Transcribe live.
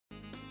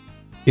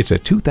It's a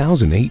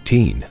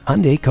 2018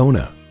 Hyundai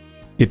Kona.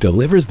 It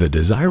delivers the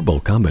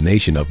desirable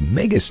combination of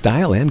mega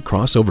style and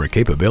crossover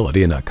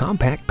capability in a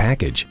compact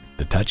package.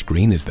 The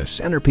touchscreen is the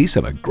centerpiece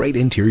of a great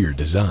interior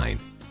design.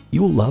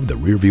 You'll love the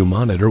rearview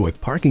monitor with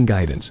parking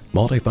guidance,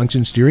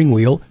 multifunction steering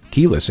wheel,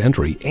 keyless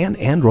entry, and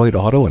Android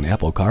Auto and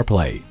Apple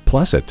CarPlay.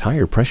 Plus a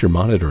tire pressure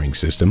monitoring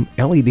system,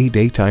 LED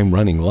daytime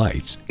running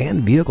lights,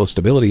 and vehicle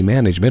stability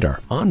management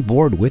are on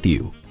board with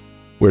you.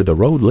 Where the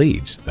road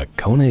leads, the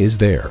Kona is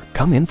there.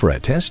 Come in for a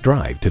test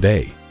drive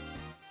today.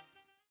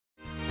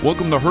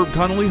 Welcome to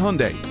Connolly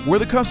Hyundai, where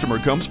the customer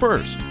comes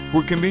first.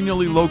 We're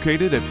conveniently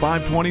located at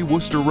 520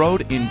 Worcester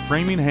Road in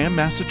Framingham,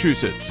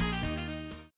 Massachusetts.